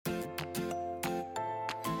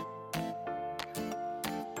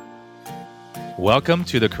Welcome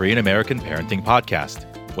to the Korean American Parenting Podcast,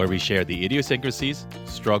 where we share the idiosyncrasies,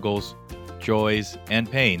 struggles, joys, and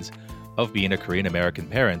pains of being a Korean American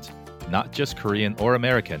parent, not just Korean or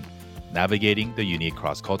American, navigating the unique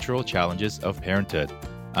cross-cultural challenges of parenthood.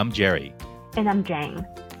 I'm Jerry. And I'm Jang.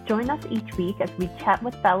 Join us each week as we chat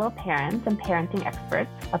with fellow parents and parenting experts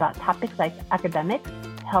about topics like academics,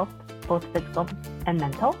 health, both physical and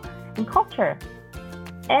mental, and culture.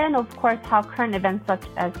 And of course, how current events such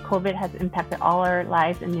as COVID has impacted all our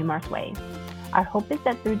lives in numerous ways. Our hope is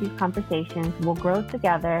that through these conversations, we'll grow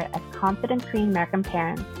together as confident Korean American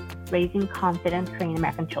parents, raising confident Korean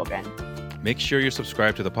American children. Make sure you're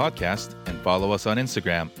subscribed to the podcast and follow us on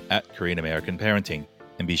Instagram at Korean American Parenting.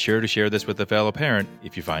 And be sure to share this with a fellow parent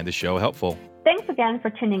if you find the show helpful. Thanks again for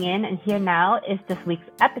tuning in, and here now is this week's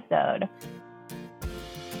episode.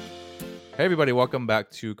 Hey everybody, welcome back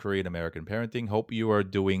to Korean American Parenting. Hope you are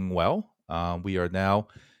doing well. We are now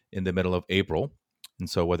in the middle of April. And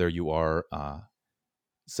so whether you are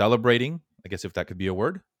celebrating, I guess if that could be a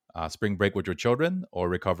word, spring break with your children or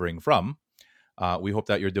recovering from, we hope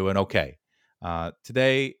that you're doing okay.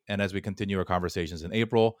 Today, and as we continue our conversations in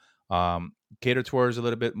April, cater towards a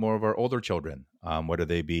little bit more of our older children, whether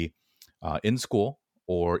they be in school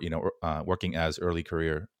or working as early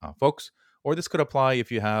career folks. Or this could apply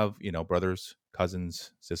if you have, brothers,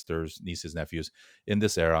 cousins, sisters, nieces, nephews in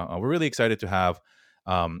this era. We're really excited to have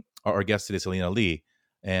our guest today, Selena Lee.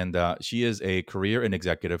 And she is a career and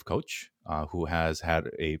executive coach who has had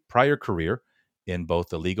a prior career in both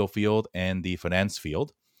the legal field and the finance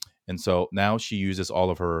field. And so now she uses all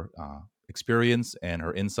of her experience and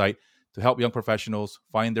her insight to help young professionals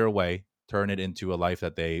find their way, turn it into a life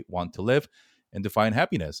that they want to live, and to find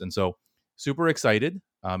happiness. And so super excited.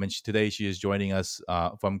 And today she is joining us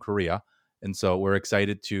from Korea. And so we're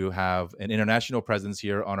excited to have an international presence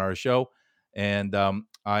here on our show. And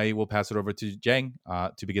I will pass it over to Jang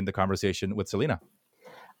to begin the conversation with Selena.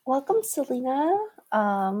 Welcome, Selena.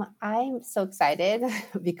 I'm so excited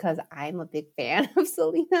because I'm a big fan of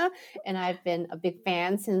Selena. And I've been a big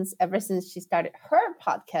fan ever since she started her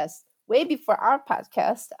podcast, way before our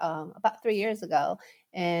podcast, about 3 years ago.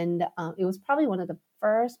 And it was probably one of the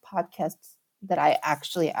first podcasts that I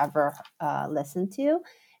actually ever listened to.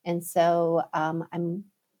 And so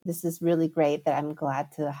this is really great that I'm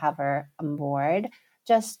glad to have her on board.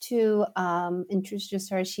 Just to introduce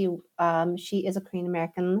her, she is a Korean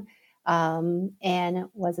American and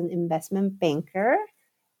was an investment banker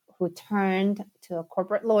who turned to a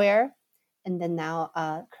corporate lawyer, and then now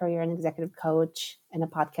a career and executive coach and a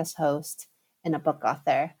podcast host and a book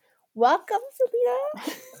author. Welcome,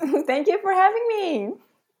 Selena. Thank you for having me.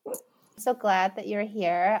 So glad that you're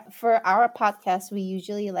here. For our podcast, we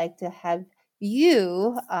usually like to have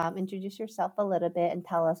you introduce yourself a little bit and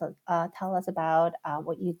tell us about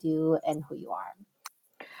what you do and who you are.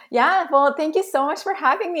 Yeah, well, thank you so much for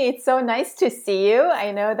having me. It's so nice to see you.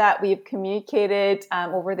 I know that we've communicated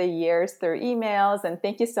over the years through emails, and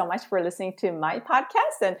thank you so much for listening to my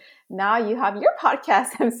podcast. And now you have your podcast.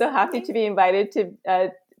 I'm so happy to be invited to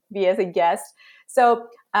be as a guest. So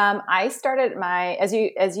I started as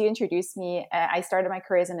you introduced me, I started my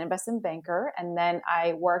career as an investment banker, and then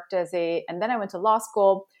I then I went to law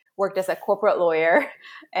school, worked as a corporate lawyer,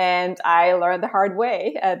 and I learned the hard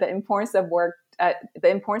way the importance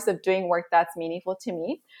of doing work that's meaningful to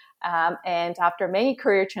me. And after many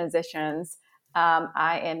career transitions,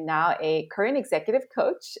 I am now a Korean executive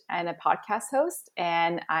coach and a podcast host,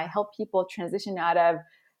 and I help people transition out of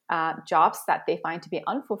jobs that they find to be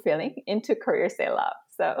unfulfilling into careers they love.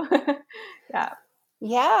 So, yeah.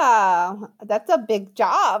 Yeah, that's a big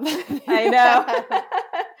job. I know.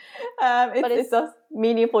 It's a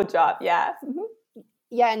meaningful job. Yeah.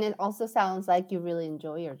 Yeah. And it also sounds like you really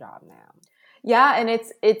enjoy your job now. Yeah. And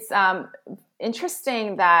it's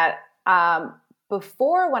interesting that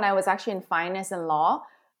before, when I was actually in finance and law,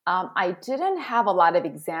 I didn't have a lot of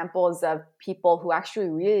examples of people who actually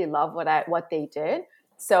really love what they did.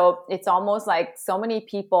 So it's almost like so many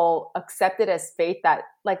people accept it as fate that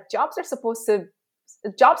like jobs are something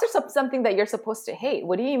that you're supposed to hate.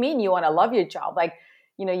 What do you mean you want to love your job? Like,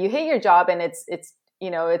 you hate your job and it's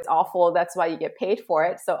awful. That's why you get paid for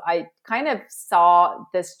it. So I kind of saw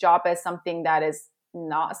this job as something that is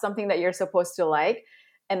not something that you're supposed to like.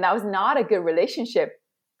 And that was not a good relationship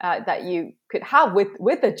that you could have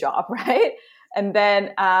with a job, right? And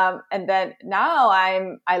then now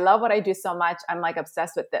I love what I do so much. I'm like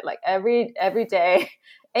obsessed with it. Like every day,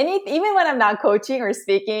 even when I'm not coaching or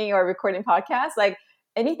speaking or recording podcasts, like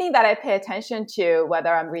anything that I pay attention to,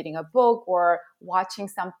 whether I'm reading a book or watching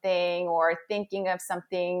something or thinking of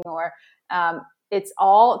something, or it's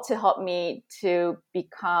all to help me to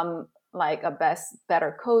become like a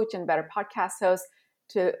better coach and better podcast host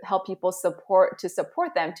to help people support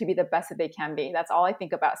them to be the best that they can be. That's all I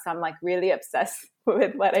think about. So I'm like really obsessed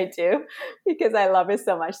with what I do because I love it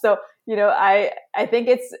so much. So, I think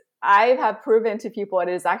I have proven to people it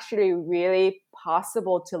is actually really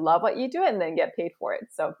possible to love what you do and then get paid for it.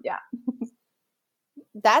 So yeah.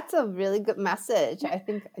 That's a really good message, I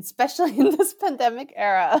think, especially in this pandemic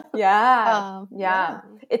era. Yeah.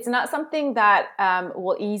 It's not something that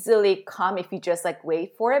will easily come if you just like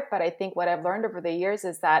wait for it. But I think what I've learned over the years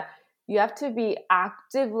is that you have to be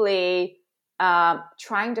actively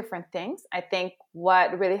trying different things. I think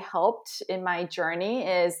what really helped in my journey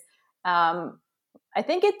is I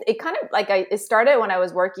think it kind of like it started when I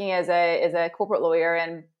was working as a corporate lawyer,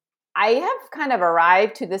 and I have kind of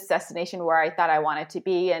arrived to this destination where I thought I wanted to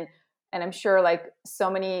be. And I'm sure like so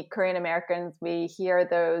many Korean Americans, we hear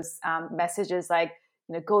those messages like,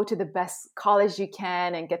 go to the best college you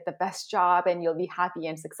can and get the best job and you'll be happy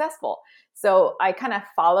and successful. So I kind of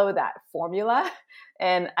follow that formula,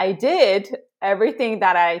 and I did everything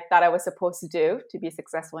that I thought I was supposed to do to be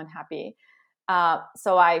successful and happy.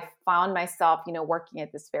 So I found myself, working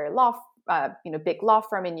at this very big law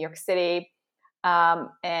firm in New York City.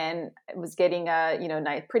 And I was getting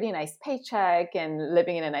a pretty nice paycheck and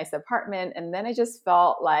living in a nice apartment. And then I just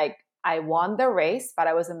felt like I won the race, but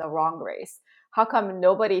I was in the wrong race. How come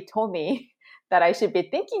nobody told me that I should be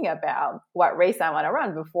thinking about what race I want to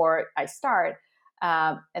run before I start?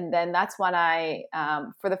 And then that's when I,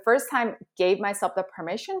 for the first time, gave myself the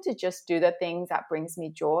permission to just do the things that brings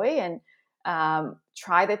me joy and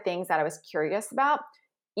try the things that I was curious about,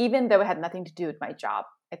 even though it had nothing to do with my job.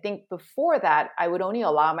 I think before that, I would only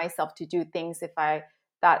allow myself to do things if I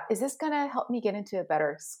thought, is this going to help me get into a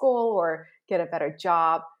better school or get a better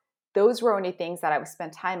job? Those were only things that I would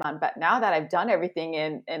spend time on. But now that I've done everything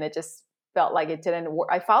and it just felt like it didn't work,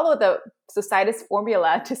 I followed the Societas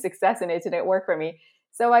formula to success and it didn't work for me.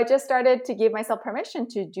 So I just started to give myself permission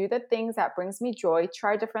to do the things that brings me joy,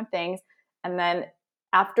 try different things. And then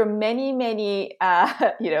after many, many,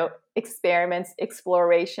 experiments,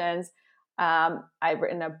 explorations, I've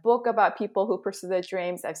written a book about people who pursue their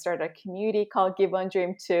dreams. I've started a community called Give One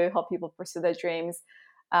Dream to help people pursue their dreams,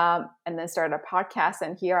 and then started a podcast,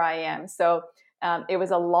 and here I am. So it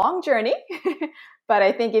was a long journey, but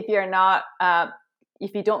I think if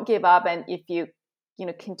you don't give up, and if you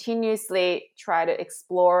continuously try to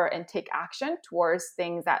explore and take action towards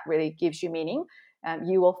things that really gives you meaning,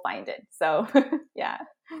 you will find it. So yeah.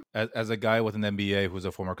 As a guy with an MBA who's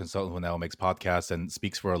a former consultant who now makes podcasts and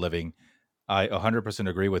speaks for a living, I 100%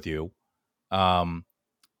 agree with you. And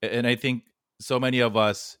I think so many of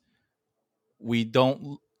us, we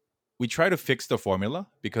try to fix the formula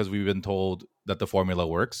because we've been told that the formula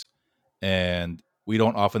works. And we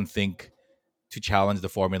don't often think to challenge the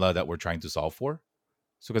formula that we're trying to solve for.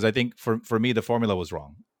 So, because I think for me, the formula was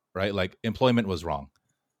wrong, right? Like employment was wrong.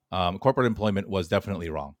 Corporate employment was definitely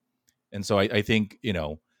wrong. And so I think,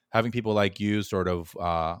 having people like you sort of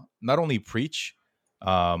not only preach,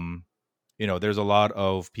 there's a lot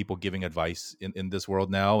of people giving advice in this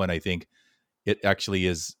world now. And I think it actually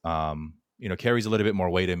is, carries a little bit more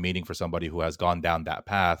weight and meaning for somebody who has gone down that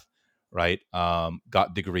path, right?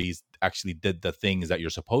 Got degrees, actually did the things that you're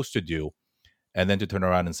supposed to do. And then to turn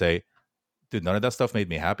around and say, dude, none of that stuff made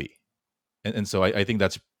me happy. And so I think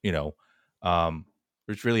that's,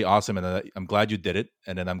 it's really awesome. And I'm glad you did it.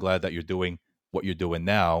 And then I'm glad that you're doing what you're doing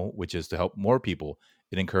now, which is to help more people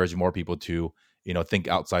and encourage more people to, think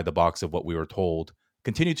outside the box of what we were told,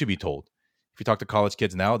 continue to be told. If you talk to college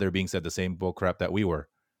kids now, they're being said the same bull crap that we were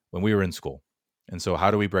when we were in school. And so how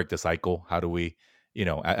do we break the cycle? How do we,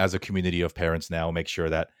 as a community of parents now, make sure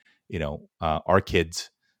that, our kids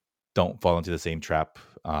don't fall into the same trap,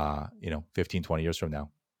 15, 20 years from now?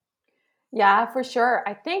 Yeah, for sure.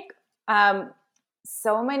 I think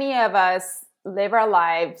so many of us live our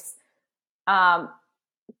lives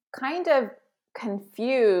kind of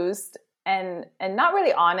confused and not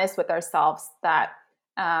really honest with ourselves, that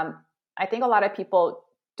I think a lot of people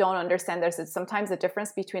don't understand there's sometimes a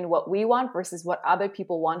difference between what we want versus what other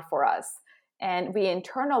people want for us. And we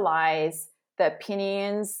internalize the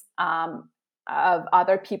opinions of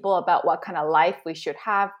other people about what kind of life we should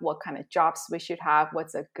have, what kind of jobs we should have,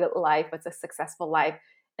 what's a good life, what's a successful life.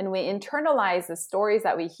 And we internalize the stories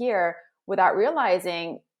that we hear without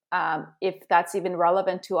realizing if that's even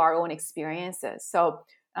relevant to our own experiences. So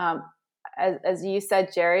as you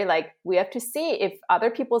said, Jerry, like we have to see if other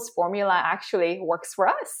people's formula actually works for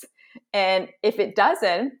us. And if it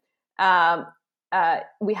doesn't,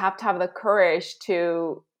 we have to have the courage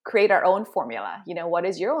to create our own formula. What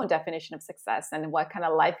is your own definition of success, and what kind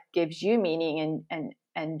of life gives you meaning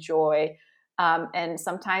and joy? And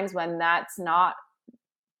sometimes when that's not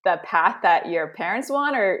the path that your parents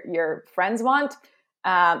want or your friends want,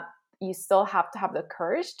 you still have to have the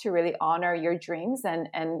courage to really honor your dreams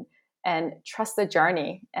and trust the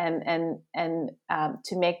journey and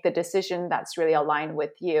to make the decision that's really aligned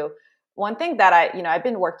with you. One thing that I've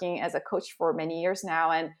been working as a coach for many years now,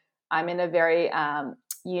 and I'm in a very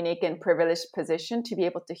unique and privileged position to be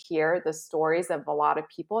able to hear the stories of a lot of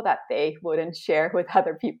people that they wouldn't share with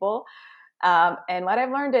other people. And what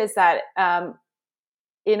I've learned is that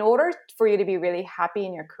in order for you to be really happy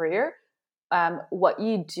in your career, what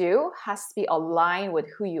you do has to be aligned with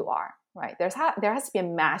who you are, right? There has to be a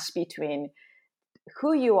match between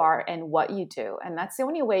who you are and what you do. And that's the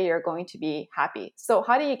only way you're going to be happy. So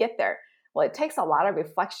how do you get there? Well, it takes a lot of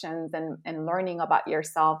reflections and learning about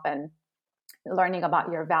yourself and learning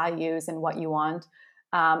about your values and what you want.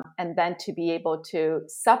 And then to be able to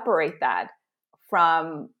separate that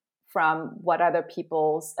from what other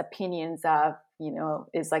people's opinions of,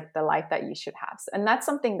 is like the life that you should have. And that's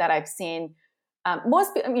something that I've seen. A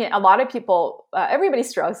lot of people, everybody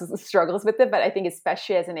struggles with it, but I think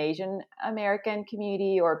especially as an Asian American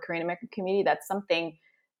community or Korean American community, that's something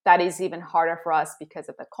that is even harder for us because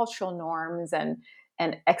of the cultural norms and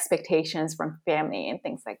expectations from family and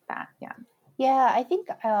things like that. Yeah, I think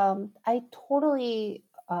I totally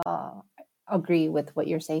agree with what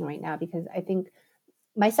you're saying right now, because I think,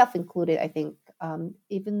 myself included, I think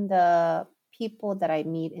even the people that I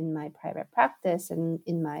meet in my private practice and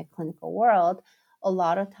in my clinical world, a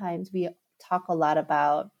lot of times we talk a lot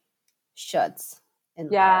about shoulds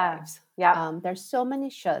in our lives. Yeah. There's so many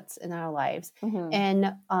shoulds in our lives. Mm-hmm.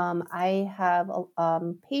 And I have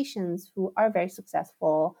patients who are very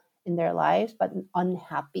successful in their lives, but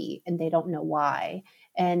unhappy, and they don't know why.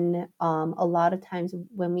 And a lot of times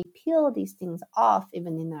when we peel these things off,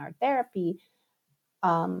 even in our therapy,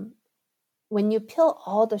 when you peel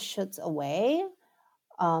all the shoulds away,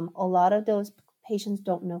 a lot of those patients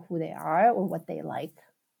don't know who they are or what they like,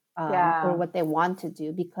 or what they want to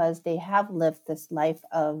do, because they have lived this life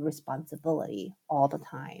of responsibility all the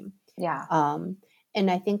time. Yeah. And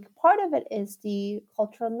I think part of it is the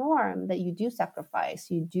cultural norm that you do sacrifice,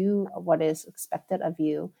 you do what is expected of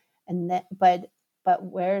you, and that, but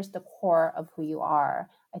where's the core of who you are?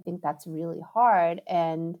 I think that's really hard.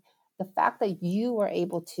 And the fact that you were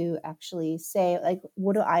able to actually say, like,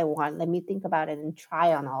 what do I want? Let me think about it and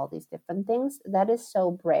try on all these different things. That is so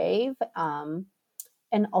brave,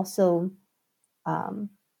 and also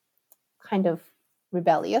kind of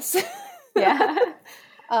rebellious. Yeah.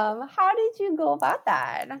 How did you go about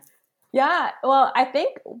that? Yeah. Well, I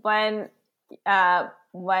think when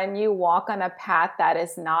you walk on a path that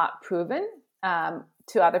is not proven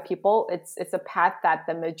to other people, it's a path that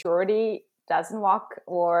the majority doesn't walk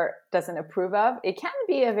or doesn't approve of. It can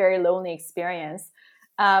be a very lonely experience.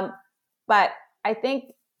 But I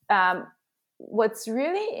think what's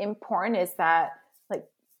really important is that, like,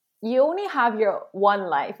 you only have your one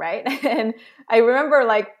life, right? And I remember,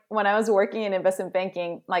 like, when I was working in investment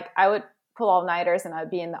banking, like, I would pull all-nighters and I'd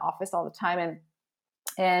be in the office all the time.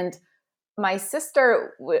 And my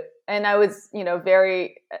sister and I was,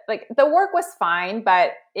 very, like, the work was fine,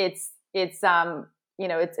 but it's a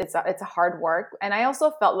hard work. And I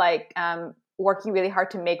also felt like working really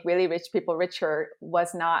hard to make really rich people richer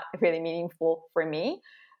was not really meaningful for me.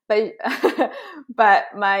 But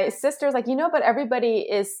my sister's like, but everybody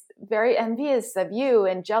is very envious of you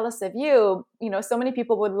and jealous of you. So many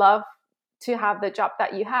people would love to have the job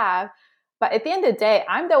that you have. But at the end of the day,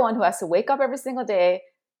 I'm the one who has to wake up every single day,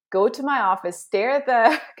 go to my office, stare at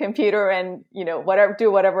the computer and,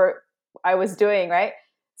 do whatever I was doing, right?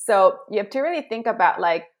 So you have to really think about,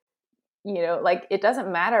 like, it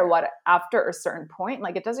doesn't matter what, after a certain point,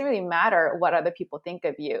 like, it doesn't really matter what other people think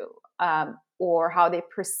of you, or how they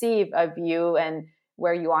perceive of you and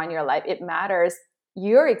where you are in your life. It matters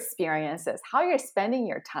your experiences, how you're spending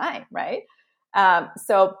your time, right?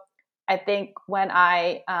 So I think when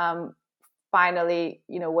I finally,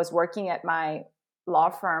 was working at my law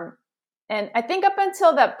firm, and I think up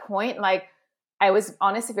until that point, like, I was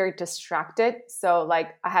honestly very distracted. So,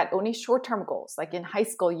 like, I had only short-term goals. Like, in high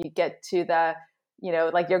school, you get to the,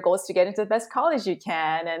 like, your goal is to get into the best college you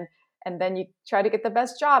can, and then you try to get the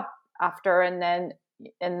best job after, and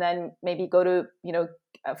then maybe go to,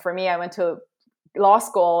 for me, I went to law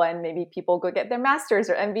school, and maybe people go get their masters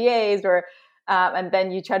or MBAs, or and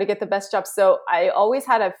then you try to get the best job. So I always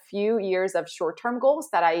had a few years of short-term goals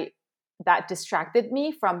that distracted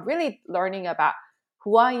me from really learning about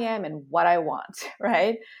who I am and what I want,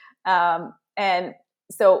 right? And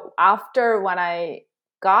so after when I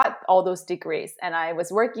got all those degrees and I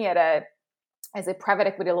was working as a private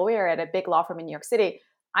equity lawyer at a big law firm in New York City,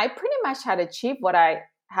 I pretty much had achieved what I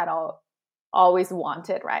had always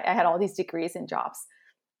wanted, right? I had all these degrees and jobs,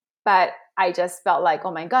 but I just felt like,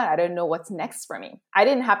 oh my God, I don't know what's next for me. I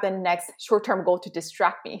didn't have the next short-term goal to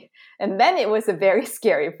distract me. And then it was a very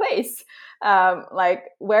scary place. Like,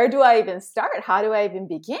 where do I even start? How do I even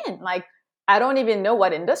begin? Like, I don't even know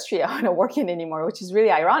what industry I want to work in anymore, which is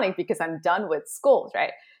really ironic because I'm done with schools,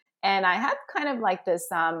 right? And I had kind of like this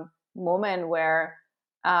moment where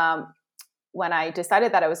when I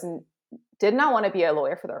decided that I did not want to be a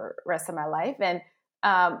lawyer for the rest of my life. And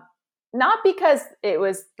not because it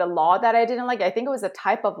was the law that I didn't like. I think it was the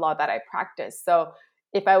type of law that I practiced. So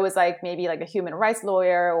if I was like maybe like a human rights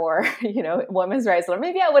lawyer or, women's rights lawyer,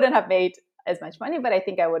 maybe I wouldn't have made as much money, but I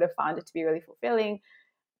think I would have found it to be really fulfilling.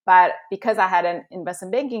 But because I had an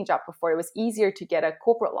investment banking job before, it was easier to get a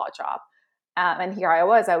corporate law job. And here I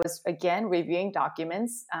was again reviewing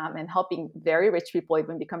documents and helping very rich people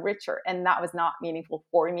even become richer. And that was not meaningful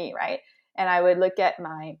for me, right? And I would look at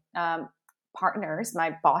my partners,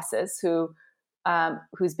 my bosses,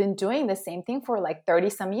 who's been doing the same thing for like 30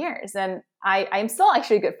 some years. And I'm still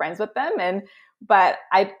actually good friends with them. But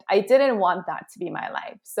I didn't want that to be my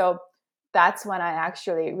life. So that's when I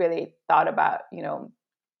actually really thought about,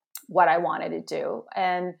 what I wanted to do.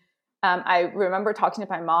 And I remember talking to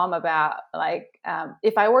my mom about like,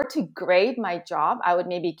 if I were to grade my job, I would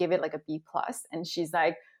maybe give it like a B+. And she's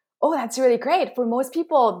like, oh, that's really great. For most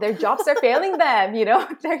people, their jobs are failing them,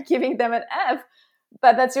 they're giving them an F,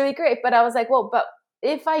 but that's really great. But I was like, well, but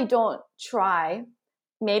if I don't try,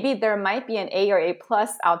 maybe there might be an A or A+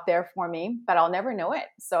 out there for me, but I'll never know it.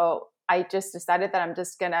 So I just decided that I'm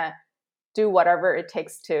just going to do whatever it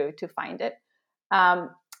takes to find it.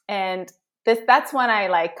 And that's when I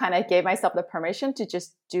like kind of gave myself the permission to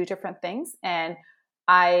just do different things. And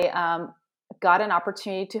I got an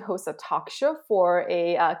opportunity to host a talk show for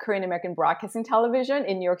a Korean American broadcasting television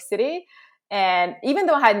in New York City. And even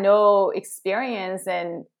though I had no experience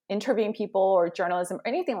in interviewing people or journalism or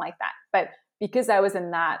anything like that, but because I was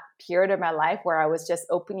in that period of my life where I was just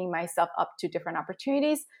opening myself up to different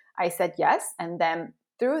opportunities, I said yes. And then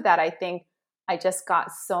through that, I think I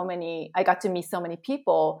got to meet so many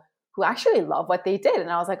people who actually love what they did. And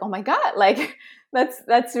I was like, oh my God, like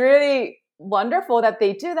that's really wonderful that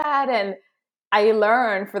they do that. And I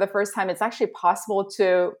learned for the first time, it's actually possible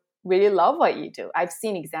to really love what you do. I've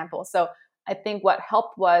seen examples. So I think what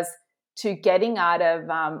helped was to getting out of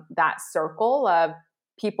that circle of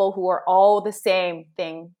people who are all the same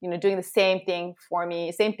thing, doing the same thing for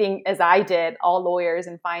me, same thing as I did, all lawyers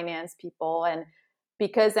and finance people. And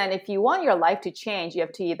because then if you want your life to change, you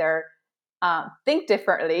have to either think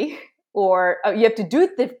differently or you have to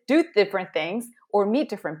do different things or meet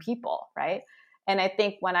different people, right? And I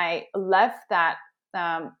think when I left that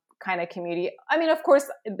kind of community, I mean, of course,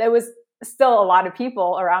 there was still a lot of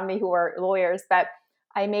people around me who were lawyers, but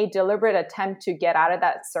I made deliberate attempt to get out of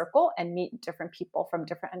that circle and meet different people from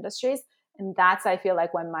different industries. And that's, I feel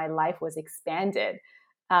like, when my life was expanded.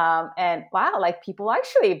 And wow, like people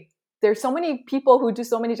actually, there's so many people who do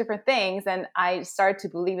so many different things. And I started to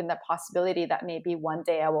believe in the possibility that maybe one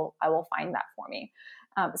day I will find that for me.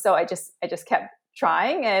 So I just kept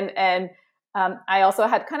trying. And I also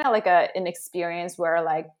had kind of like an experience where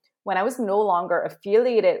like when I was no longer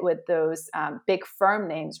affiliated with those big firm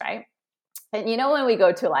names, right? And when we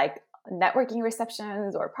go to like networking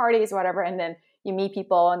receptions or parties or whatever, and then you meet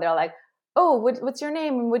people and they're like, oh, what's your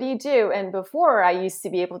name and what do you do? And before I used to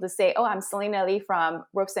be able to say, oh, I'm Selena Lee from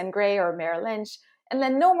Ropes and Gray or Merrill Lynch. And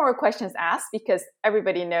then no more questions asked because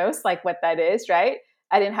everybody knows like what that is, right?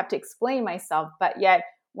 I didn't have to explain myself. But yet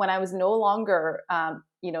when I was no longer,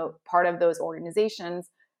 part of those organizations,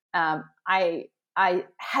 I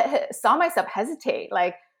saw myself hesitate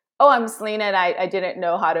like, oh, I'm Selena and I didn't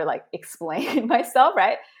know how to like explain myself,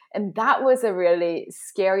 right? And that was a really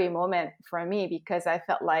scary moment for me because I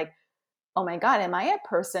felt like, oh my God, am I a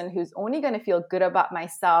person who's only going to feel good about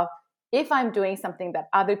myself if I'm doing something that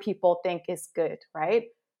other people think is good, right?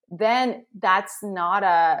 Then that's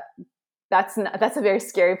a very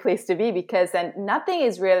scary place to be because then nothing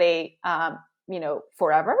is really,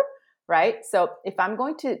 forever, right? So if I'm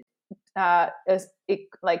going to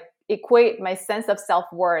equate my sense of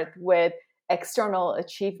self-worth with external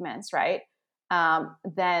achievements, right?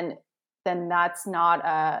 Then that's not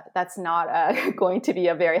going to be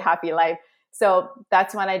a very happy life. So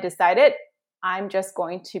that's when I decided I'm just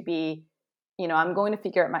going to be, I'm going to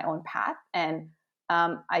figure out my own path. And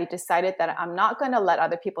I decided that I'm not going to let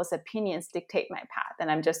other people's opinions dictate my path, and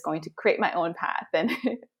I'm just going to create my own path and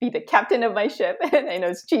be the captain of my ship. And I know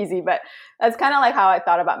it's cheesy, but that's kind of like how I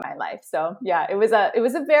thought about my life. So yeah, it was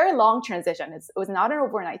a very long transition. It was not an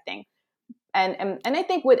overnight thing. And I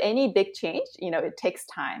think with any big change, it takes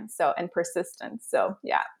time. So, and persistence. So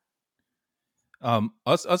yeah.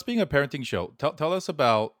 Us being a parenting show, tell us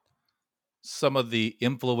about some of the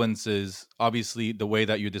influences. Obviously, the way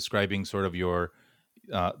that you're describing sort of your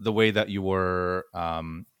the way that you were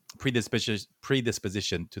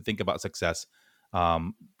predisposition to think about success.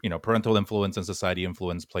 Parental influence and society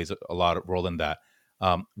influence plays a lot of role in that.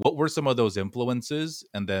 What were some of those influences?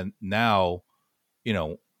 And then now,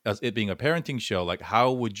 as it being a parenting show, like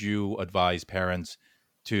how would you advise parents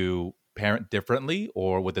to parent differently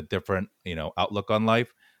or with a different, outlook on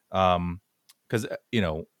life? Because,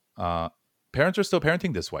 parents are still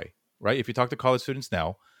parenting this way, right? If you talk to college students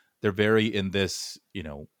now, they're very in this,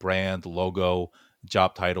 brand, logo,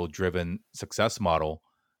 job title driven success model.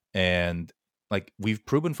 And like we've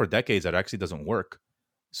proven for decades that actually doesn't work.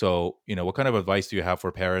 So, what kind of advice do you have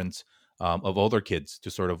for parents of older kids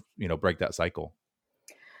to sort of, break that cycle?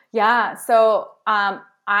 Yeah. So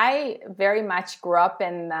I very much grew up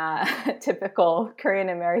in the typical Korean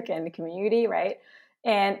American community, right?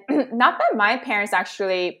 And not that my parents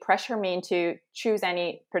actually pressure me into choose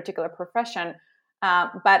any particular profession,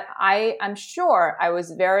 but I'm sure I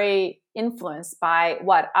was very influenced by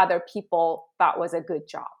what other people thought was a good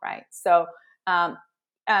job, right? So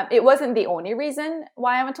it wasn't the only reason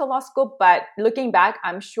why I went to law school, but looking back,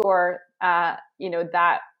 I'm sure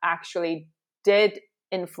that actually did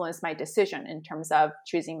influence my decision in terms of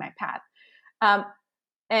choosing my path.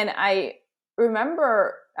 And I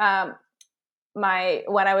remember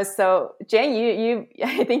when I was Jane, you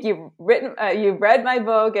I think you've read my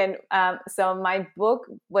book, and so my book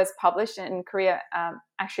was published in Korea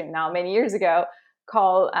actually now many years ago,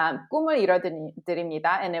 called 꿈을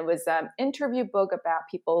이뤄드립니다, and it was an interview book about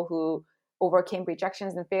people who overcame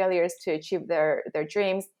rejections and failures to achieve their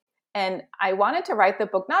dreams. And I wanted to write the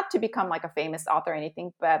book not to become like a famous author or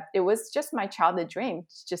anything, but it was just my childhood dream,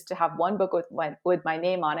 just to have one book with my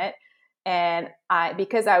name on it. And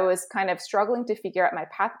because I was kind of struggling to figure out my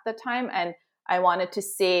path at the time, and I wanted to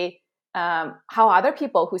see how other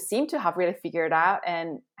people who seem to have really figured out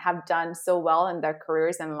and have done so well in their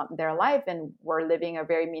careers and their life and were living a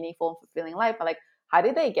very meaningful and fulfilling life, like how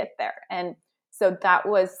did they get there? And so that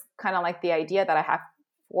was kind of like the idea that I have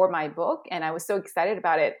for my book, and I was so excited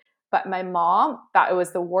about it. But my mom thought it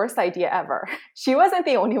was the worst idea ever. She wasn't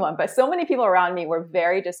the only one, but so many people around me were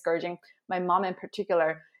very discouraging, my mom in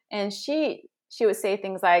particular. And she would say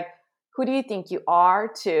things like, who do you think you are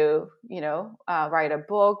to, write a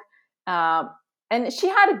book? And she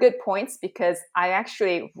had good points, because I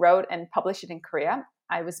actually wrote and published it in Korea.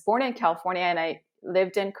 I was born in California and I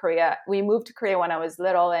lived in Korea. We moved to Korea when I was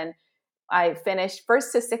little, and I finished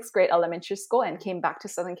 1st to 6th grade elementary school and came back to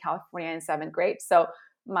Southern California in 7th grade. So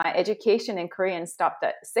my education in Korean stopped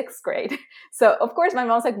at 6th grade. So of course my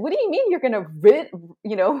mom's like, what do you mean you're going to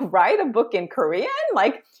write a book in Korean?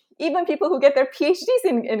 Like even people who get their PhDs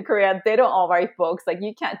in Korea, they don't all write books. Like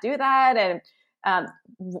you can't do that. And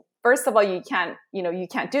first of all, you can't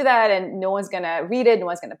do that, and no one's going to read it. No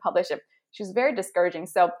one's going to publish it. She was very discouraging.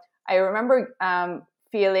 So I remember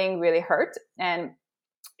feeling really hurt and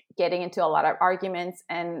getting into a lot of arguments.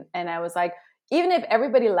 And I was like, even if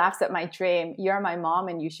everybody laughs at my dream, you're my mom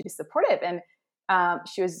and you should be supportive. And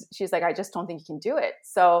she's like, I just don't think you can do it.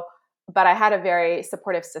 So, but I had a very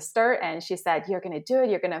supportive sister, and she said, you're going to do it.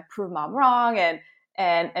 You're going to prove mom wrong.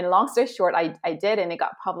 And long story short, I did, and it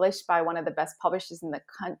got published by one of the best publishers in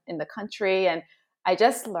the country. And I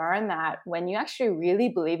just learned that when you actually really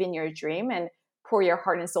believe in your dream and pour your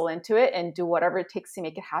heart and soul into it and do whatever it takes to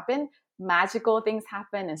make it happen, magical things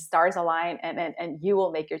happen and stars align, and you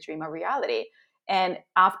will make your dream a reality. And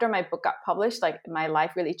after my book got published, like my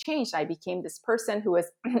life really changed. I became this person who was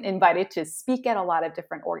invited to speak at a lot of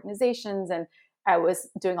different organizations, and I was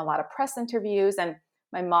doing a lot of press interviews, and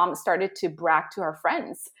my mom started to brag to her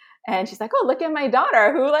friends. And she's like, oh, look at my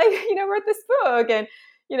daughter who wrote this book. And,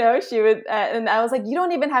 she would, and I was like, you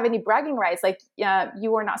don't even have any bragging rights. Like,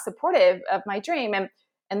 you were not supportive of my dream.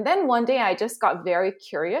 And then one day I just got very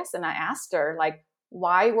curious, and I asked her, like,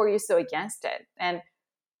 why were you so against it? And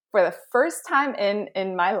for the first time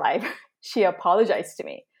in my life, she apologized to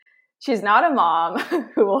me. She's not a mom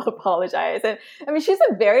who will apologize. And I mean, she's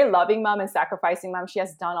a very loving mom and sacrificing mom. She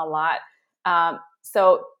has done a lot.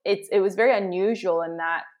 So it was very unusual in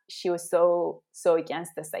that she was so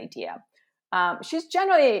against this idea. She's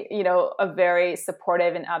generally, a very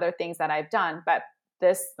supportive in other things that I've done. But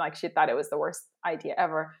this, like she thought it was the worst idea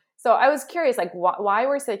ever. So I was curious, like, why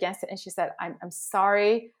were you against it? And she said, I'm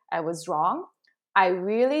sorry, I was wrong. I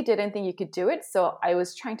really didn't think you could do it. So I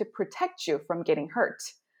was trying to protect you from getting hurt.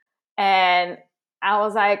 And I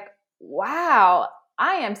was like, wow,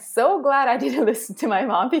 I am so glad I didn't listen to my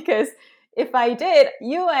mom, because if I did,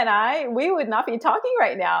 you and we would not be talking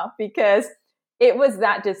right now, because it was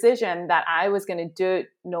that decision that I was going to do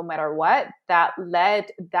no matter what that led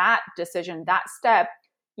that decision, that step,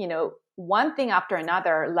 one thing after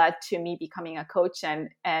another led to me becoming a coach and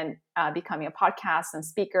becoming a podcast and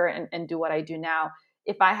speaker and do what I do now.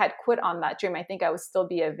 If I had quit on that dream, I think I would still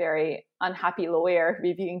be a very unhappy lawyer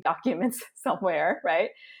reviewing documents somewhere, right?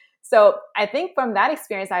 So I think from that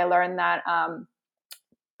experience, I learned that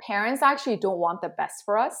parents actually don't want the best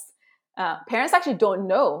for us. Parents actually don't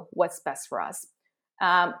know what's best for us.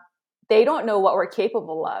 They don't know what we're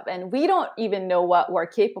capable of. And we don't even know what we're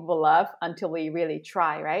capable of until we really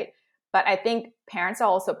try, right? But I think parents are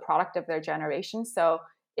also a product of their generation. So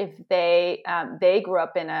if they grew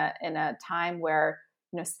up in a time where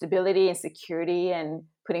stability and security and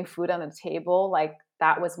putting food on the table, like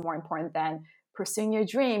that was more important than pursuing your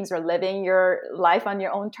dreams or living your life on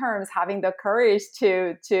your own terms, having the courage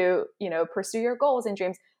to pursue your goals and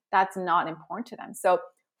dreams, that's not important to them. So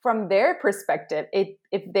from their perspective,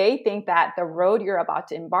 if they think that the road you're about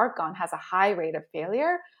to embark on has a high rate of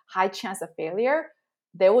failure, high chance of failure,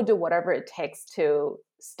 they will do whatever it takes to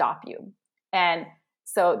stop you. And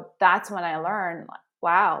so that's when I learned,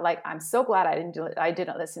 wow, like I'm so glad I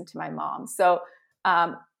didn't listen to my mom. So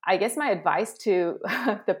I guess my advice to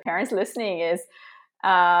the parents listening is,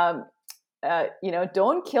 don't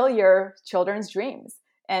kill your children's dreams.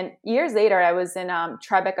 And years later, I was in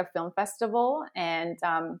Tribeca Film Festival, and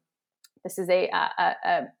this is a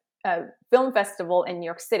film festival in New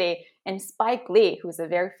York City. And Spike Lee, who's a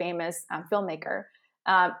very famous filmmaker,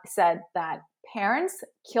 said that parents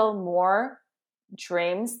kill more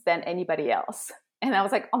dreams than anybody else. And I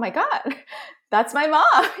was like, oh my God, that's my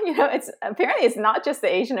mom. It's not just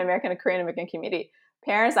the Asian American and Korean American community.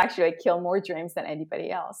 Parents actually kill more dreams than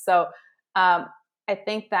anybody else. So I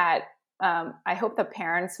think that I hope the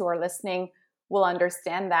parents who are listening will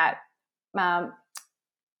understand that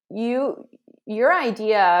your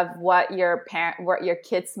idea of what your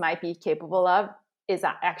kids might be capable of is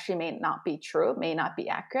actually may not be true, may not be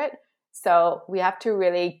accurate. So we have to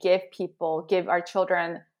really give our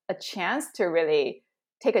children a chance to really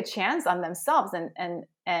take a chance on themselves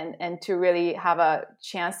and to really have a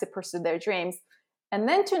chance to pursue their dreams. And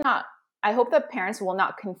then I hope that parents will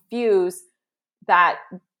not confuse that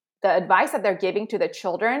the advice that they're giving to the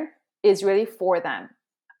children is really for them.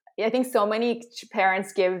 I think so many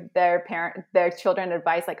parents give their children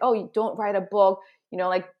advice like, oh, you don't write a book,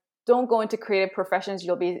 like don't go into creative professions,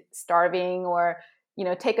 you'll be starving, or,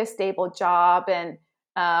 take a stable job and,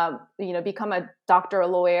 become a doctor or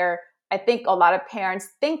lawyer. I think a lot of parents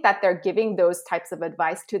think that they're giving those types of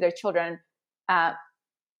advice to their children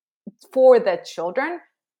for the children,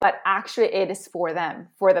 but actually it is for them,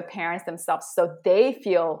 for the parents themselves. So they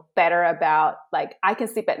feel better about, like, I can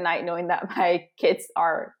sleep at night knowing that my kids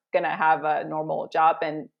are going to have a normal job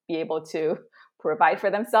and be able to provide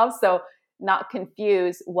for themselves. So not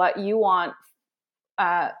confuse what you want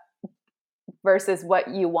versus what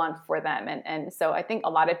you want for them. And so I think a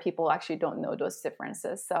lot of people actually don't know those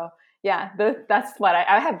differences. So yeah, that's what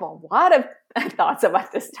I have a lot of thoughts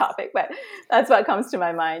about this topic, but that's what comes to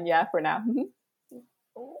my mind. Yeah, for now.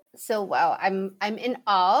 So wow, I'm in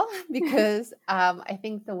awe because I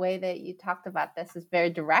think the way that you talked about this is very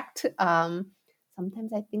direct.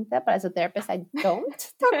 Sometimes I think that, but as a therapist, I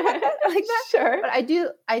don't talk about it like that. Sure. But I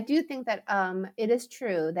do think that it is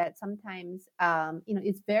true that sometimes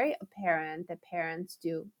it's very apparent that parents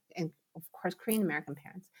do, and of course Korean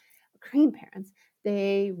parents,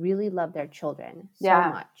 they really love their children so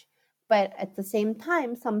much. But at the same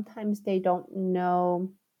time, sometimes they don't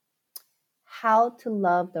know how to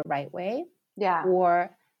love the right way. Yeah.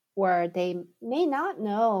 Or they may not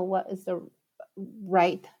know what is the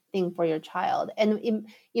right thing for your child. And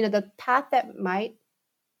the path that might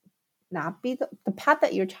not be the path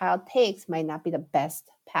that your child takes might not be the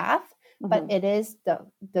best path, but it is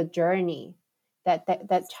the journey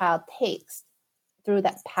that child takes through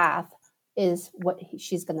that path is what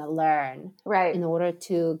she's going to learn, right, in order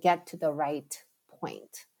to get to the right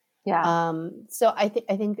point. Yeah. So I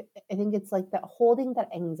think it's like that, holding that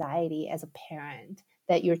anxiety as a parent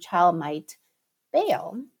that your child might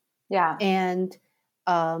fail. Yeah. And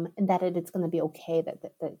that it's going to be okay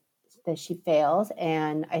that she fails.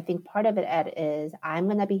 And I think part of it, Ed, is I'm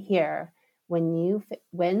going to be here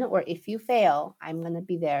when or if you fail, I'm going to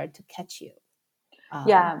be there to catch you.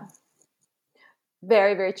 Yeah,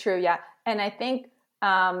 very, very true. Yeah. And I think,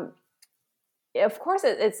 of course,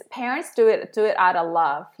 it's parents do it out of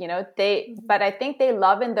love, but I think they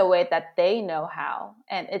love in the way that they know how,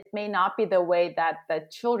 and it may not be the way that the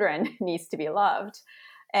children needs to be loved,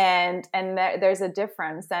 and there's a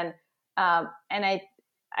difference, and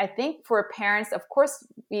I think for parents, of course,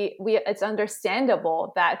 we it's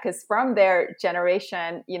understandable that, because from their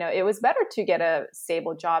generation, it was better to get a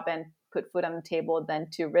stable job and put food on the table than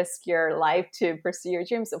to risk your life to pursue your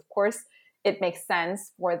dreams. Of course, it makes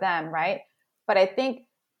sense for them, right? But I think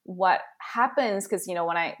what happens, because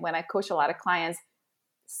when I coach a lot of clients,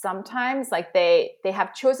 sometimes like they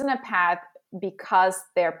have chosen a path because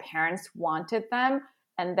their parents wanted them,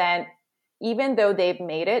 and then even though they've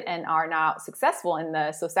made it and are now successful in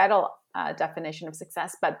the societal definition of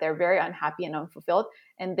success, but they're very unhappy and unfulfilled,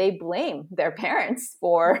 and they blame their parents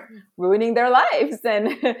for ruining their lives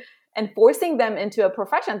and forcing them into a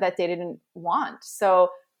profession that they didn't want. So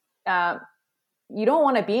you don't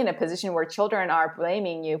want to be in a position where children are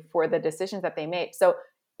blaming you for the decisions that they made. So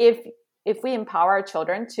if we empower our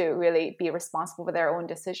children to really be responsible for their own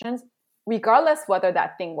decisions, regardless whether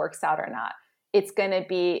that thing works out or not, it's going to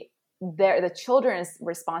be the children's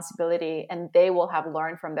responsibility, and they will have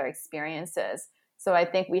learned from their experiences. So I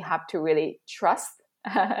think we have to really trust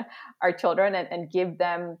our children and give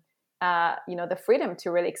them the freedom to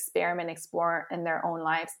really experiment, explore in their own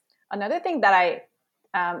lives. Another thing that I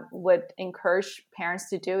would encourage parents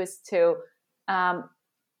to do is to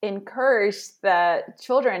encourage the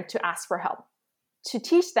children to ask for help, to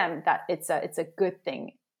teach them that it's a good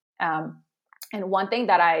thing. And one thing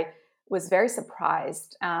that I was very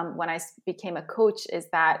surprised when I became a coach is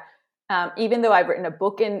that even though I've written a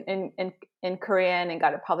book in Korean and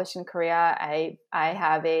got it published in Korea, I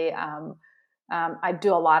have I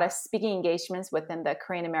do a lot of speaking engagements within the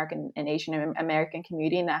Korean American and Asian American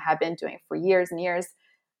community, and I have been doing it for years and years.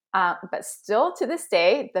 But still to this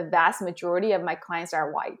day, the vast majority of my clients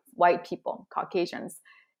are white people, Caucasians.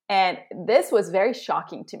 And this was very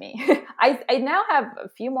shocking to me. I now have a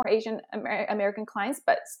few more Asian American clients,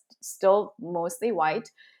 but still mostly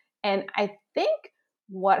white. And I think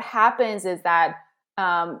what happens is that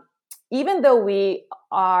even though we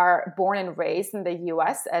are born and raised in the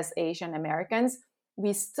US as Asian Americans,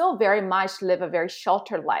 we still very much live a very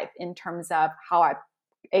sheltered life in terms of how our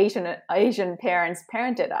Asian parents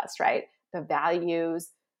parented us, right? The values,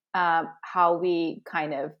 how we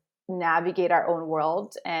kind of navigate our own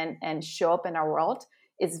world and show up in our world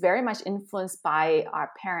is very much influenced by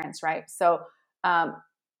our parents, right? So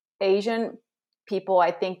Asian people,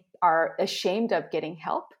 I think, are ashamed of getting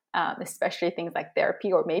help, especially things like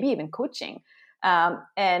therapy or maybe even coaching.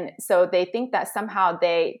 And so they think that somehow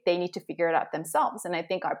they need to figure it out themselves. And I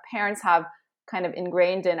think our parents have kind of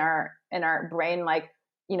ingrained in our brain, like,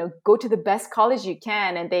 go to the best college you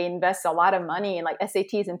can, and they invest a lot of money in like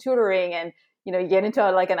SATs and tutoring, and you get into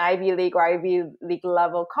like an Ivy League or Ivy League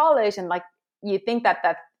level college, and like you think that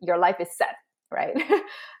your life is set, right?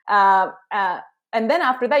 And then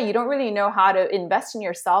after that, you don't really know how to invest in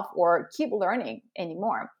yourself or keep learning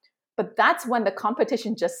anymore. But that's when the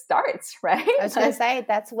competition just starts, right? I was going to say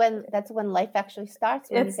that's when life actually starts,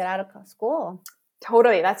 when you get out of school.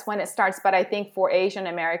 Totally, that's when it starts. But I think for Asian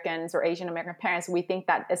Americans or Asian American parents, we think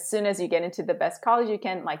that as soon as you get into the best college you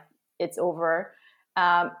can, like, it's over.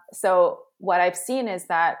 So what I've seen is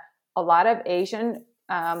that a lot of Asian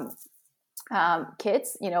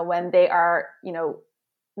kids, when they are,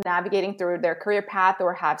 navigating through their career path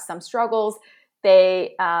or have some struggles,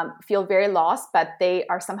 they feel very lost, but they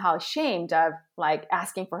are somehow ashamed of like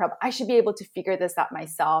asking for help. I should be able to figure this out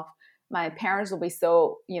myself. My parents will be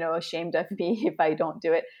so, ashamed of me if I don't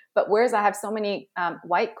do it. But whereas I have so many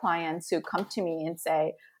white clients who come to me and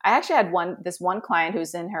say, I actually had this one client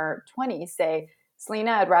who's in her 20s say,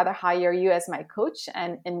 Selena, I'd rather hire you as my coach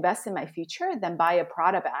and invest in my future than buy a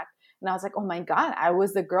Prada bag. And I was like, oh my God, I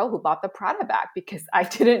was the girl who bought the Prada bag because I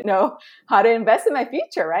didn't know how to invest in my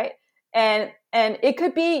future, right? And it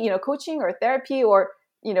could be, coaching or therapy or,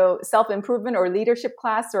 self-improvement or leadership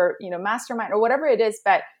class or, mastermind or whatever it is.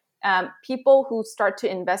 But people who start to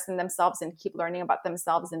invest in themselves and keep learning about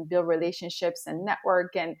themselves and build relationships and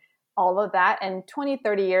network and all of that. And 20,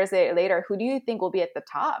 30 years later, who do you think will be at the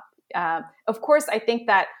top? Of course, I think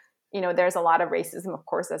that, there's a lot of racism, of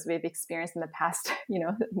course, as we've experienced in the past,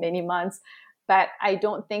 many months. But I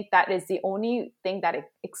don't think that is the only thing that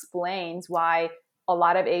explains why a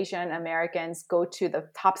lot of Asian Americans go to the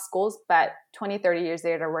top schools, but 20, 30 years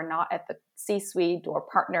later, we're not at the C-suite or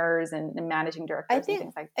partners and managing directors and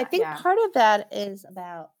things like that. I think part of that is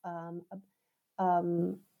about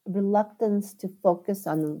reluctance to focus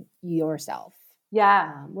on yourself.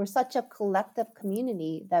 Yeah. We're such a collective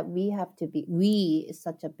community that we is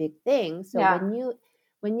such a big thing. So Yeah.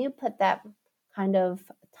 when you put that kind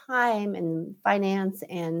of time and finance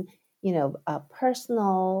and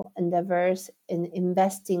personal endeavors in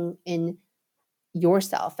investing in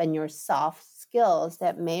yourself and your soft skills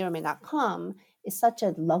that may or may not come, is such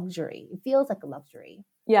a luxury. It feels like a luxury.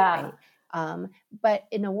 Yeah. Right? But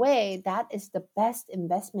in a way, that is the best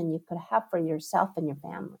investment you could have for yourself and your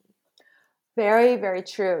family. Very, very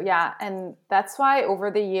true. Yeah. And that's why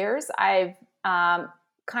over the years, I've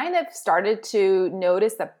kind of started to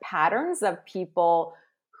notice the patterns of people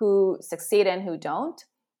who succeed and who don't.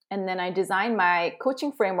 And then I designed my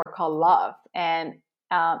coaching framework called LOVE. And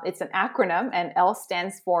it's an acronym, and L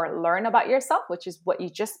stands for learn about yourself, which is what you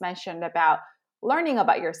just mentioned about learning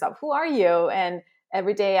about yourself. Who are you? And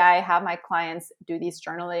every day I have my clients do these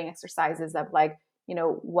journaling exercises of like,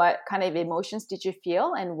 what kind of emotions did you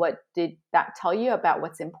feel and what did that tell you about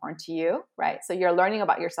what's important to you, right? So you're learning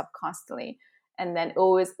about yourself constantly, and then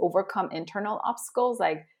always overcome internal obstacles,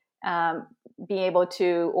 like being able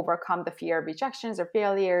to overcome the fear of rejections or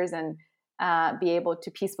failures, and be able to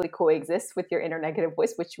peacefully coexist with your inner negative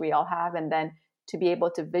voice, which we all have, and then to be able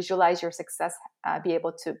to visualize your success, be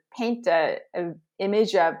able to paint a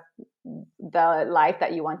image of the life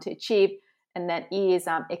that you want to achieve. And then E is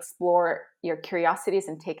explore your curiosities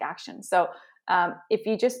and take action. So if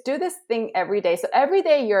you just do this thing every day, so every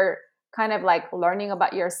day you're kind of like learning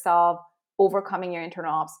about yourself, overcoming your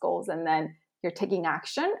internal obstacles, and then you're taking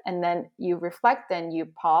action, and then you reflect and you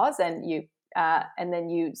pause and then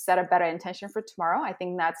you set a better intention for tomorrow. I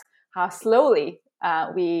think that's how slowly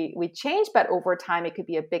we change, but over time it could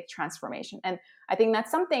be a big transformation. And I think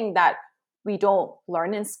that's something that we don't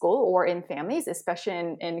learn in school or in families,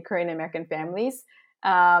 especially in Korean American families,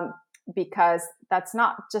 because that's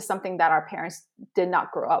not just something that our parents did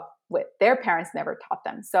not grow up with. Their parents never taught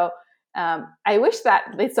them. So I wish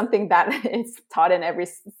that it's something that is taught in every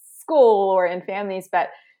school or in families, but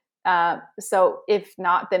so if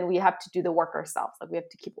not, then we have to do the work ourselves. Like we have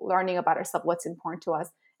to keep learning about ourselves, what's important to us,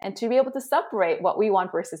 and to be able to separate what we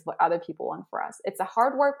want versus what other people want for us. It's a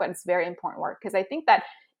hard work, but it's very important work, because I think that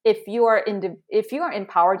if you are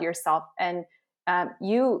empowered yourself and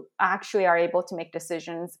you actually are able to make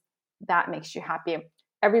decisions that makes you happy,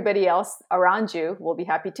 everybody else around you will be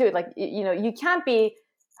happy too. Like, you can't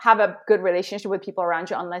have a good relationship with people around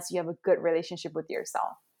you unless you have a good relationship with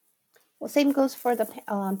yourself. Well, same goes for the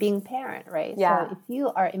being parent, right? Yeah. So if you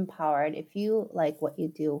are empowered, if you like what you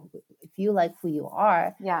do, if you like who you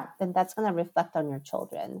are, then that's going to reflect on your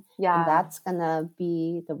children. Yeah. And that's going to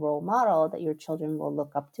be the role model that your children will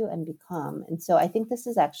look up to and become. And so I think this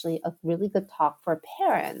is actually a really good talk for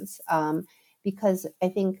parents, because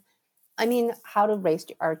how to raise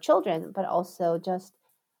our children, but also just,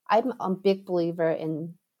 I'm a big believer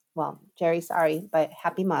in, Jerry, sorry, but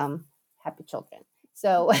happy mom, happy children.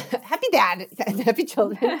 So happy dad and happy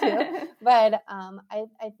children too. But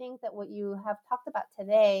I think that what you have talked about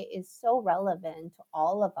today is so relevant to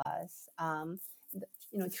all of us,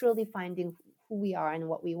 truly finding who we are and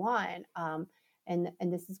what we want. And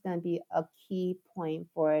this is going to be a key point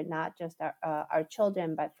for not just our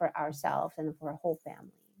children, but for ourselves and for our whole family.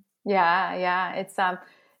 Yeah. It's, I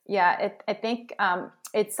think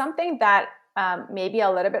it's something that maybe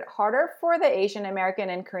a little bit harder for the Asian American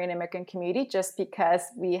and Korean American community, just because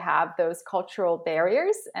we have those cultural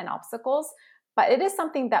barriers and obstacles. But it is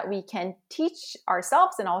something that we can teach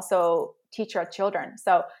ourselves and also teach our children.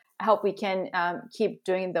 So I hope we can keep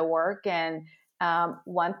doing the work. And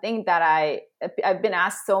one thing that I've been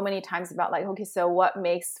asked so many times about, like, okay, so what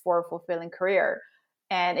makes for a fulfilling career?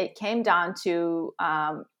 And it came down to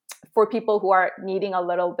for people who are needing a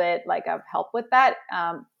little bit like of help with that.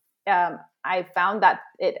 I found that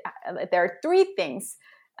there are three things.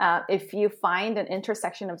 If you find an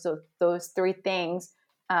intersection of those three things,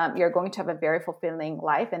 you're going to have a very fulfilling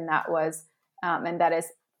life. And that is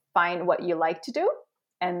find what you like to do,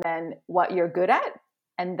 and then what you're good at,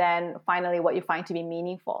 and then finally what you find to be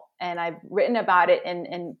meaningful. And I've written about it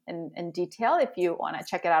in detail. If you want to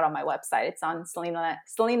check it out on my website, it's on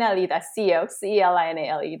selinale.co,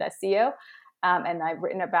 CELINALE.co. And I've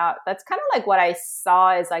written about, that's kind of like what I saw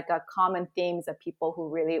as like a common themes of people who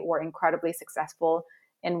really were incredibly successful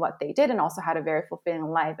in what they did and also had a very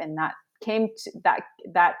fulfilling life. And that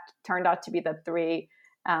turned out to be the three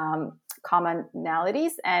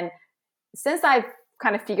commonalities. And since I've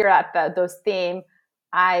kind of figured out those themes,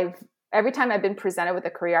 every time I've been presented with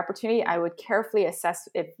a career opportunity, I would carefully assess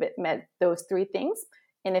if it met those three things.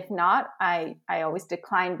 And if not, I always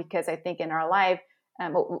decline, because I think in our life,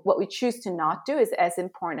 what we choose to not do is as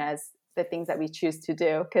important the things that we choose to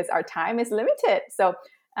do, because our time is limited. So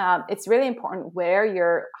it's really important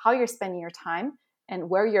how you're spending your time and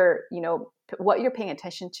where what you're paying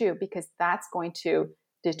attention to, because that's going to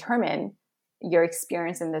determine your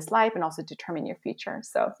experience in this life and also determine your future.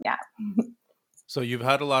 So yeah. So you've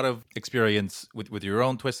had a lot of experience with your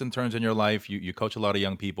own twists and turns in your life. You coach a lot of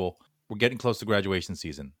young people. We're getting close to graduation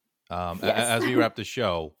season. Yes. As we wrap the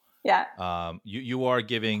show, yeah, you are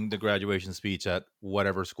giving the graduation speech at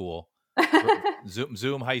whatever school,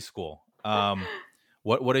 Zoom High School.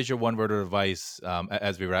 What is your one word of advice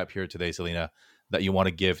as we wrap here today, Selena, that you want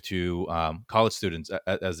to give to college students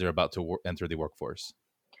as they're about to enter the workforce?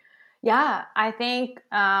 Yeah, I think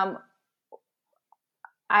I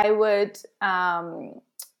would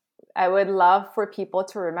love for people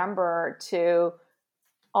to remember to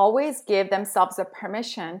always give themselves the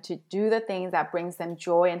permission to do the things that brings them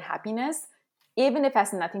joy and happiness, even if it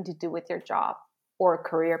has nothing to do with your job or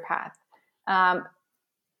career path. I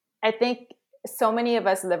think so many of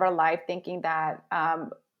us live our life thinking that,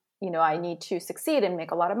 I need to succeed and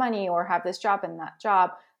make a lot of money or have this job and that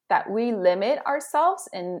job, that we limit ourselves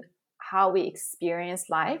in how we experience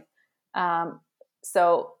life.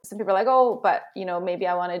 So some people are like, oh, but maybe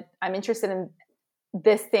I'm interested in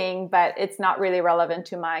this thing, but it's not really relevant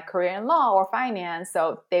to my career in law or finance.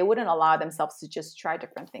 So they wouldn't allow themselves to just try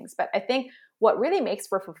different things. But I think what really makes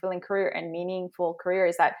for a fulfilling career and meaningful career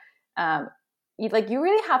is that you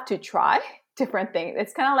really have to try different things.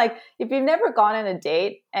 It's kind of like if you've never gone on a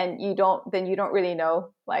date and you don't really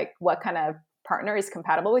know like what kind of partner is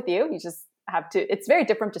compatible with you. You just have to, it's very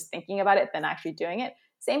different just thinking about it than actually doing it.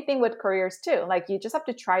 Same thing with careers too. Like you just have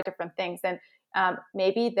to try different things. And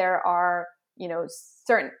maybe there are, you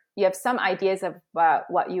have some ideas of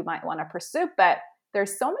what you might want to pursue, but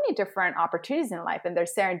there's so many different opportunities in life, and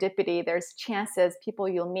there's serendipity, there's chances, people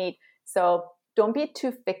you'll meet. So don't be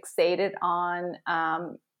too fixated on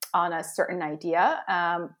a certain idea,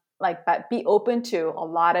 but be open to a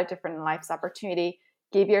lot of different life's opportunity.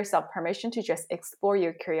 Give yourself permission to just explore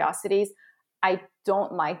your curiosities. I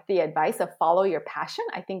don't like the advice of follow your passion.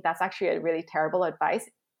 I think that's actually a really terrible advice.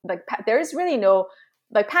 Like there's really no,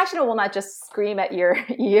 like passion will not just scream at your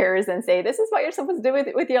ears and say, this is what you're supposed to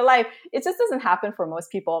do with your life. It just doesn't happen for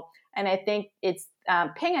most people. And I think it's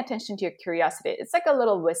paying attention to your curiosity. It's like a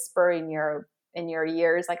little whisper in your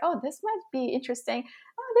ears, like, oh, this might be interesting.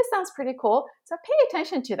 Oh, this sounds pretty cool. So pay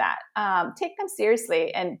attention to that. Take them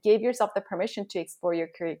seriously and give yourself the permission to explore your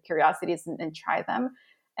curiosities and try them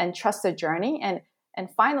and trust the journey. And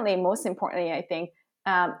finally, most importantly, I think,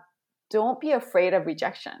 don't be afraid of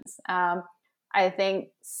rejections. I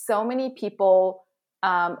think so many people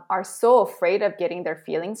are so afraid of getting their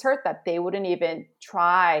feelings hurt that they wouldn't even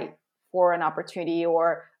try for an opportunity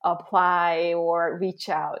or apply or reach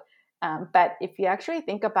out. But if you actually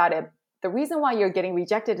think about it, the reason why you're getting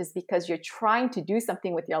rejected is because you're trying to do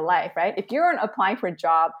something with your life, right? If you're applying for a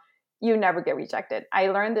job, you never get rejected. I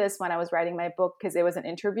learned this when I was writing my book because it was an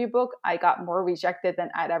interview book. I got more rejected than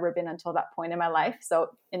I'd ever been until that point in my life. So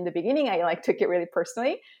in the beginning, I took it really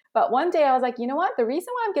personally. But one day I was like, you know what? The reason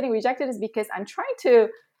why I'm getting rejected is because I'm trying to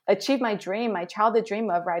achieve my dream, my childhood dream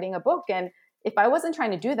of writing a book. And if I wasn't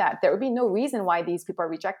trying to do that, there would be no reason why these people are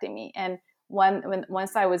rejecting me. And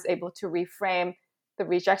once I was able to reframe the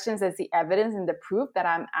rejections as the evidence and the proof that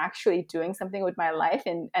I'm actually doing something with my life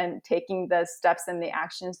and taking the steps and the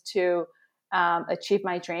actions to achieve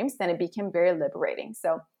my dreams, then it became very liberating.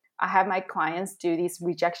 So I have my clients do these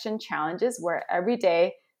rejection challenges where every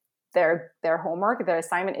day their homework, their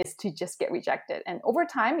assignment is to just get rejected. And over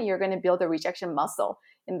time, you're going to build a rejection muscle.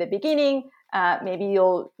 In the beginning, maybe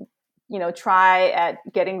you'll try at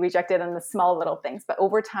getting rejected on the small little things. But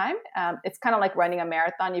over time, it's kind of like running a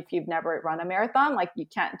marathon. If you've never run a marathon, like you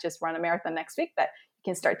can't just run a marathon next week, but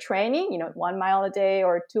you can start training, 1 mile a day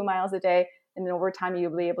or 2 miles a day. And then over time,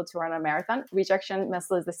 you'll be able to run a marathon. Rejection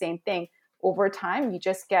muscle is the same thing. Over time, you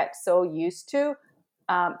just get so used to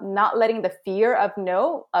not letting the fear of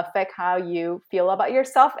no affect how you feel about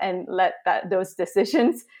yourself, and let those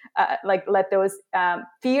decisions, let those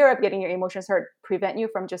fear of getting your emotions hurt prevent you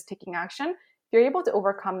from just taking action. If you're able to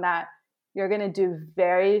overcome that, you're going to do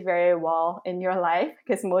very, very well in your life,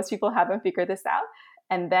 because most people haven't figured this out.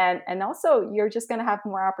 And also you're just going to have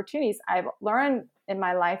more opportunities. I've learned in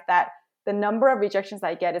my life that the number of rejections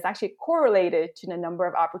I get is actually correlated to the number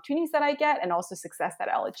of opportunities that I get and also success that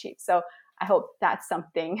I'll achieve. So I hope that's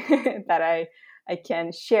something that I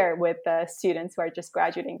can share with the students who are just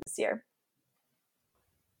graduating this year.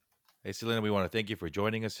 Hey, Selena, we want to thank you for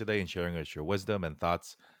joining us today and sharing us your wisdom and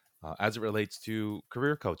thoughts as it relates to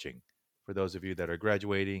career coaching for those of you that are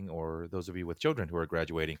graduating, or those of you with children who are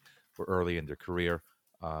graduating or early in their career.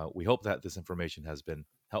 we hope that this information has been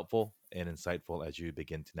helpful and insightful as you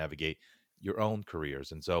begin to navigate your own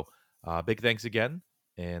careers. And so, big thanks again.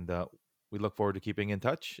 And we look forward to keeping in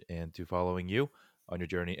touch and to following you on your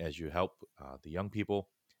journey as you help the young people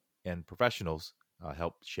and professionals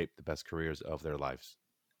help shape the best careers of their lives.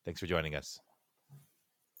 Thanks for joining us.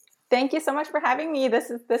 Thank you so much for having me. This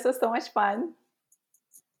was so much fun.